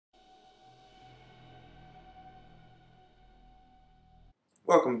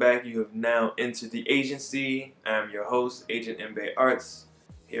Welcome back. You have now entered the agency. I'm your host, Agent MBEYARTS,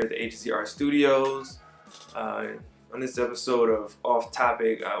 here at the Agency Art Studios. On this episode of Off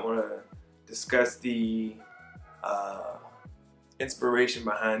Topic, I want to discuss the inspiration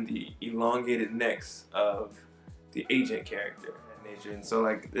behind the elongated necks of the Ajent character in nature. And so,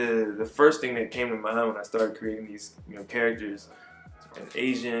 like the first thing that came to mind when I started creating these characters, an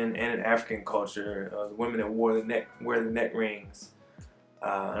Asian and an African culture, the women that wear the neck rings.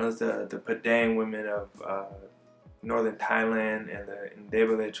 I know the Padang women of northern Thailand and the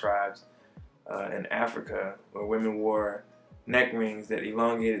MBEYARTS tribes in Africa, where women wore neck rings that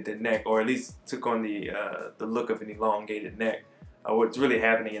elongated the neck, or at least took on the look of an elongated neck. What's really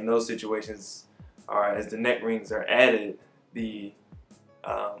happening in those situations are, as the neck rings are added, the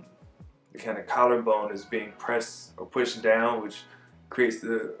kind of collarbone is being pressed or pushed down, which creates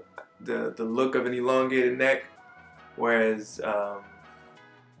the look of an elongated neck, whereas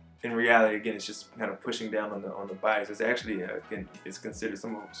in reality, again, it's just kind of pushing down on the body. So it's actually it's considered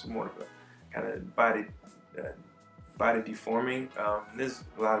somewhat of a kind of body deforming. There's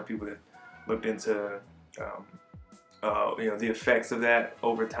a lot of people that looked into the effects of that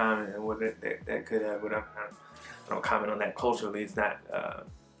over time and what that could have. But I don't comment on that culturally. It's not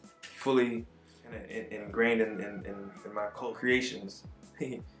fully ingrained in my cult creations.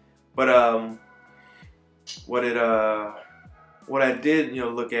 But what I did,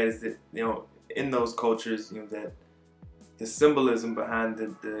 look at is that, in those cultures, that the symbolism behind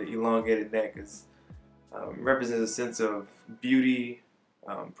the elongated neck is represents a sense of beauty,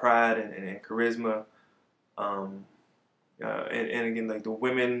 pride, and charisma. And again, like the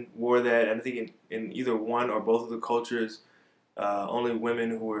women wore that, and I think in either one or both of the cultures, only women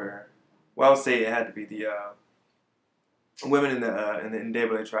who were, well, I would say it had to be the women in the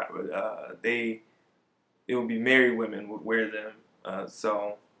MBEYARTS tribe, but it would be married women would wear them.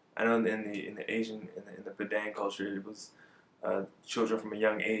 So I know in the Asian, in the Padang culture, it was children from a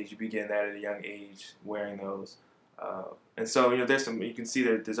young age. You begin that at a young age wearing those. And so there's you can see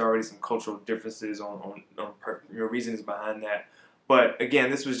that there's already some cultural differences on reasons behind that. But again,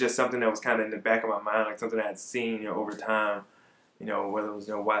 this was just something that was kind of in the back of my mind, like something I had seen over time. Whether it was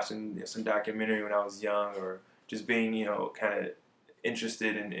watching some documentary when I was young, or just being kind of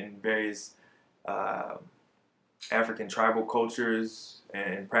interested in various African tribal cultures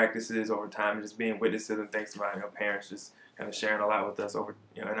and practices over time, and just being witness to them thanks to my parents just kind of sharing a lot with us over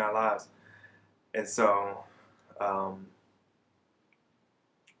in our lives. And so that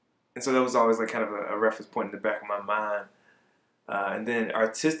was always like kind of a reference point in the back of my mind. And then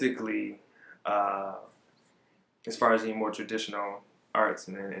artistically, as far as the more traditional arts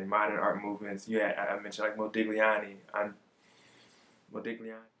and modern art movements, I mentioned like Modigliani.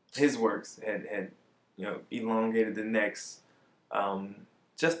 His works had elongated the necks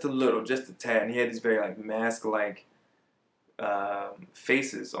just a little, just a tad, and he had these very like mask-like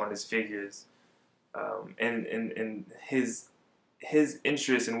faces on his figures, and his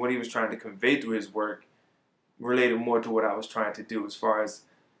interest in what he was trying to convey through his work related more to what I was trying to do, as far as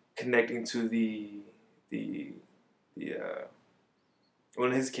connecting to well,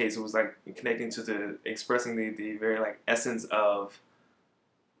 in his case, it was like connecting to expressing the very like essence of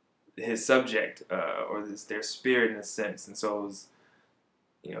his subject, or their spirit in a sense. And so it was,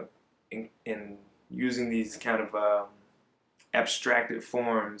 in using these kind of abstracted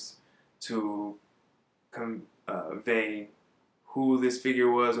forms to convey who this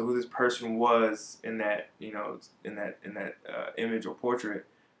figure was, or who this person was in that image or portrait.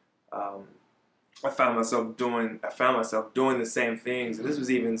 I found myself doing the same things, and this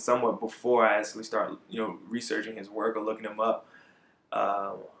was even somewhat before I actually started researching his work or looking him up.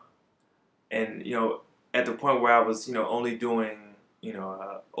 And at the point where I was only doing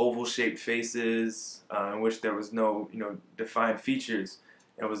oval-shaped faces, in which there was no defined features,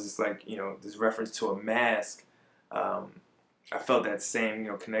 it was just like this reference to a mask. I felt that same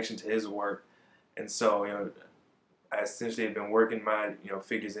connection to his work, and so I essentially have been working my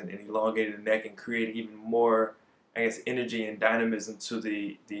figures in elongated the neck and creating even more, I guess, energy and dynamism to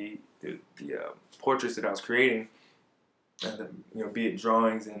the portraits that I was creating. Be it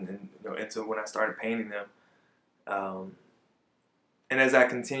drawings and into when I started painting them, and as I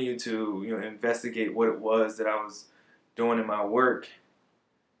continued to investigate what it was that I was doing in my work,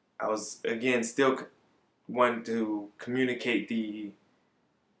 I was again still wanting to communicate the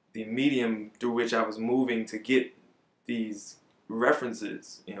medium through which I was moving to get these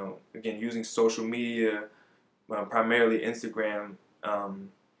references. Again, using social media, primarily Instagram. I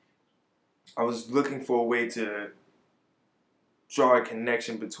was looking for a way to draw a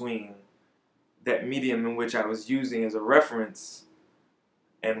connection between that medium in which I was using as a reference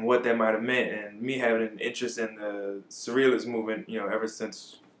and what that might have meant, and me having an interest in the surrealist movement, ever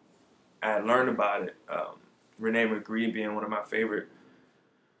since I had learned about it. Rene Magritte being one of my favorite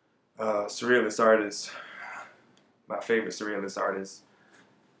surrealist artists, my favorite surrealist artist.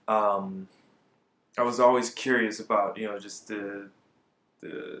 Um, I was always curious about, just the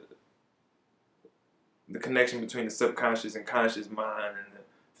the connection between the subconscious and conscious mind, and the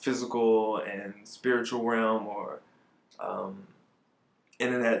physical and spiritual realm, or um,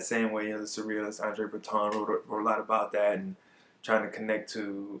 and in that same way, the surrealist Andre Breton wrote a lot about that, and trying to connect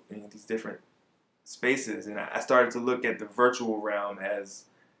to these different spaces. And I started to look at the virtual realm as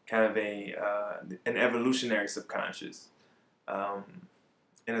kind of an evolutionary subconscious, um,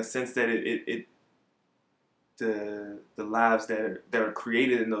 in a sense that the lives that are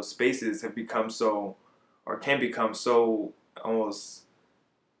created in those spaces have become so, or can become so, almost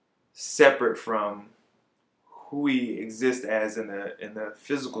separate from who we exist as in the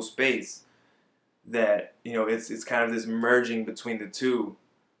physical space, that it's kind of this merging between the two,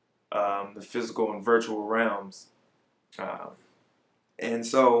 the physical and virtual realms. And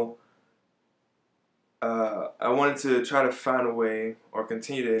so I wanted to try to find a way, or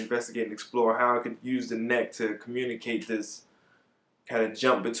continue to investigate and explore how I could use the neck to communicate this kind of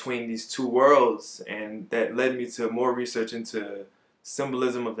jump between these two worlds, and that led me to more research into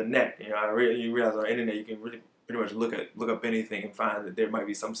symbolism of the neck. You realize on the internet you can really pretty much look up anything and find that there might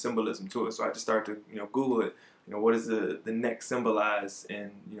be some symbolism to it. So I just started to Google it. What does the neck symbolize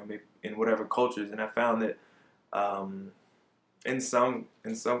in maybe in whatever cultures, and I found that in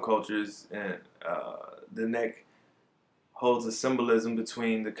some cultures, and the neck holds a symbolism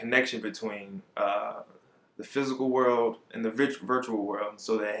between the connection between the physical world and the virtual world.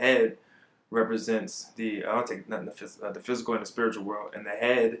 So the head represents I'll take not the physical and the spiritual world, and the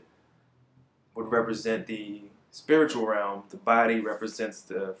head would represent the spiritual realm. The body represents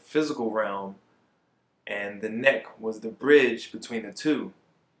the physical realm, and the neck was the bridge between the two.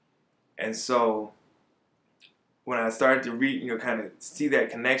 And so when I started to read, kind of see that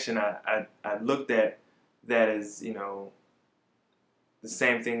connection, I looked at that as, the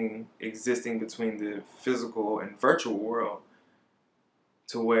same thing existing between the physical and virtual world,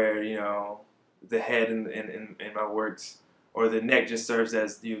 to where, the head in my works, or the neck, just serves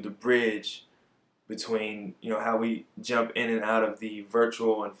as, the bridge between, how we jump in and out of the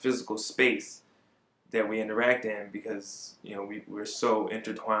virtual and physical space that we interact in, because, we're so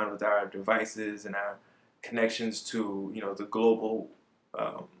intertwined with our devices and our connections to, the global,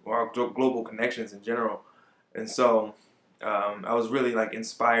 or our global connections in general. And so I was really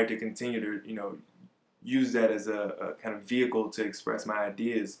inspired to continue to, use that as a kind of vehicle to express my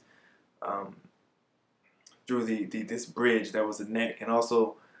ideas, through this bridge that was the neck. And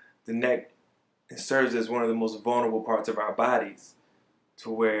also the neck serves as one of the most vulnerable parts of our bodies, to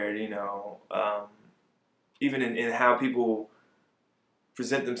where, even in how people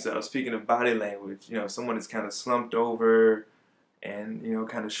present themselves, speaking of body language, if someone is kind of slumped over and,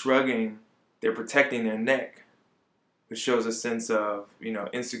 kind of shrugging, they're protecting their neck, which shows a sense of,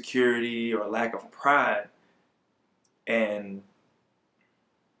 insecurity or lack of pride. And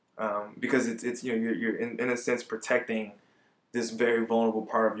because it's you're in a sense protecting this very vulnerable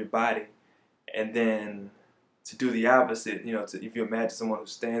part of your body. And then to do the opposite, if you imagine someone who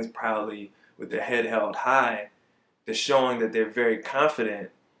stands proudly with their head held high, they're showing that they're very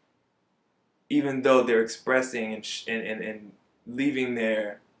confident, even though they're expressing and leaving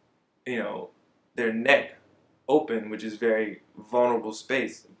their, their neck open, which is very vulnerable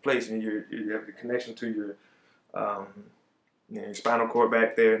place. And you have the connection to your, your spinal cord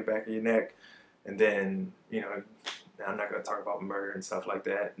back there in the back of your neck, and then I'm not going to talk about murder and stuff like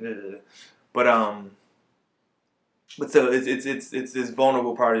that, but still, it's this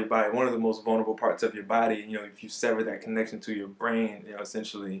vulnerable part of your body, one of the most vulnerable parts of your body. If you sever that connection to your brain,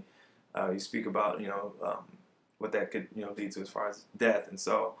 essentially, you speak about what that could lead to as far as death. And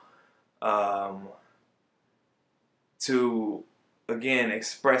so to again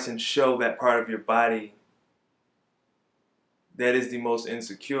express and show that part of your body that is the most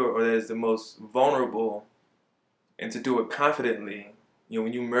insecure, or that is the most vulnerable, and to do it confidently,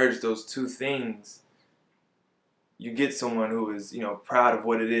 when you merge those two things, you get someone who is, proud of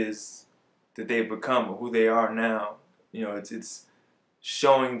what it is that they've become, or who they are now. It's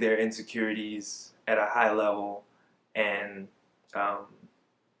showing their insecurities at a high level, and not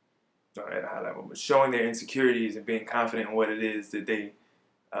at a high level, but showing their insecurities and being confident in what it is that they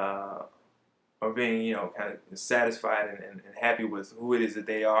are being, kind of satisfied and happy with who it is that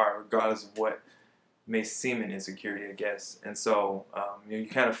they are, regardless of what may seem an insecurity, I guess. And so you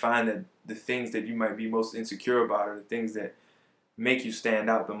kind of find that the things that you might be most insecure about are the things that make you stand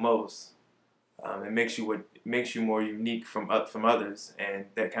out the most. It makes you more unique from others, and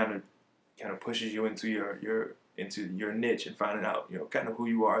that kind of pushes you into your niche and finding out, you know, kind of who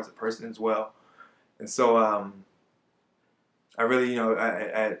you are as a person as well. And so I really, you know,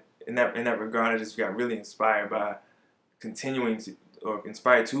 I in that regard, I just got really inspired by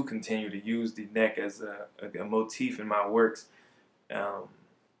inspired to continue to use the neck as a motif in my works, to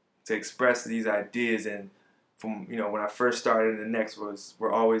express these ideas. And from, you know, when I first started, the necks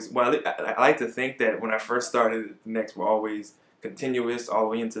were always, well, I like to think that when I first started, the necks were always continuous all the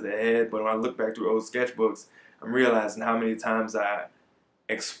way into the head. But when I look back through old sketchbooks, I'm realizing how many times I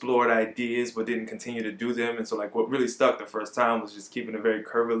explored ideas but didn't continue to do them. And so, like, what really stuck the first time was just keeping a very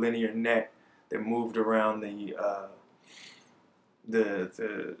curvilinear neck that moved around the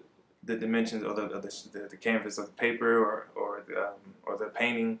dimensions, or the canvas of the paper, or the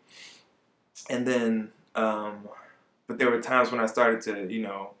painting. And then but there were times when I started to, you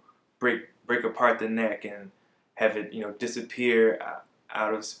know, break apart the neck and have it, you know, disappear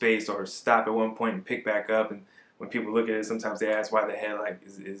out of space, or stop at one point and pick back up. And when people look at it, sometimes they ask why the head, like,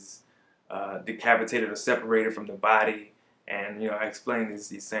 is decapitated or separated from the body. And, you know, I explain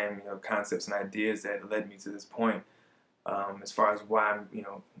these same, you know, concepts and ideas that led me to this point, as far as why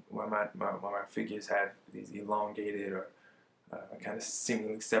my figures have these elongated or kind of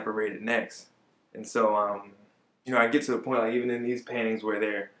seemingly separated necks. And so you know, I get to the point, like, even in these paintings, where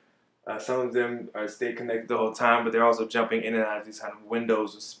they're some of them stay connected the whole time, but they're also jumping in and out of these kind of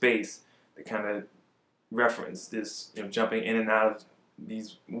windows of space that kind of reference this, you know, jumping in and out of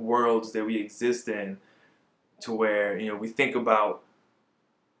these worlds that we exist in, to where, you know, we think about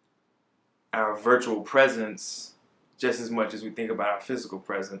our virtual presence just as much as we think about our physical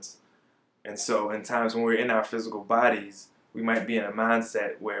presence. And so in times when we're in our physical bodies, we might be in a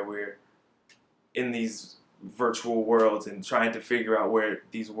mindset where we're in these virtual worlds and trying to figure out where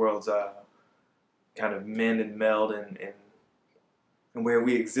these worlds kind of mend and meld, and where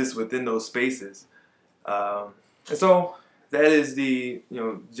we exist within those spaces. And so that is the, you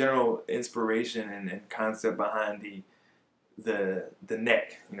know, general inspiration and concept behind the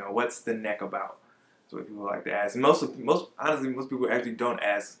neck. You know, what's the neck about? That's what people like to ask. And honestly, most people actually don't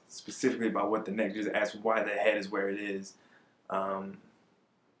ask specifically about what the neck, just ask why the head is where it is.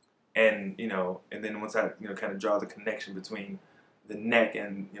 And, you know, and then once I, you know, kind of draw the connection between the neck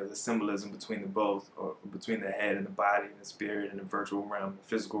and, you know, the symbolism between the both, or between the head and the body and the spirit and the virtual realm, the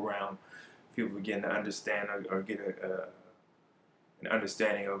physical realm, people begin to understand, or get an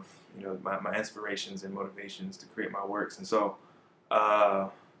understanding of, you know, my inspirations and motivations to create my works. And so,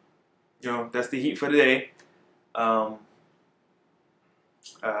 you know, that's the heat for today.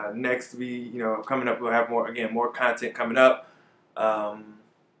 Next, you know, coming up, we'll have more content coming up.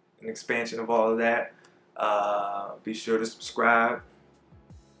 An expansion of all of that. Be sure to subscribe,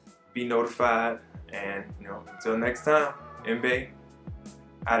 be notified, and, you know, until next time, MBEY,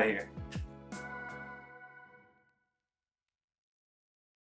 out of here.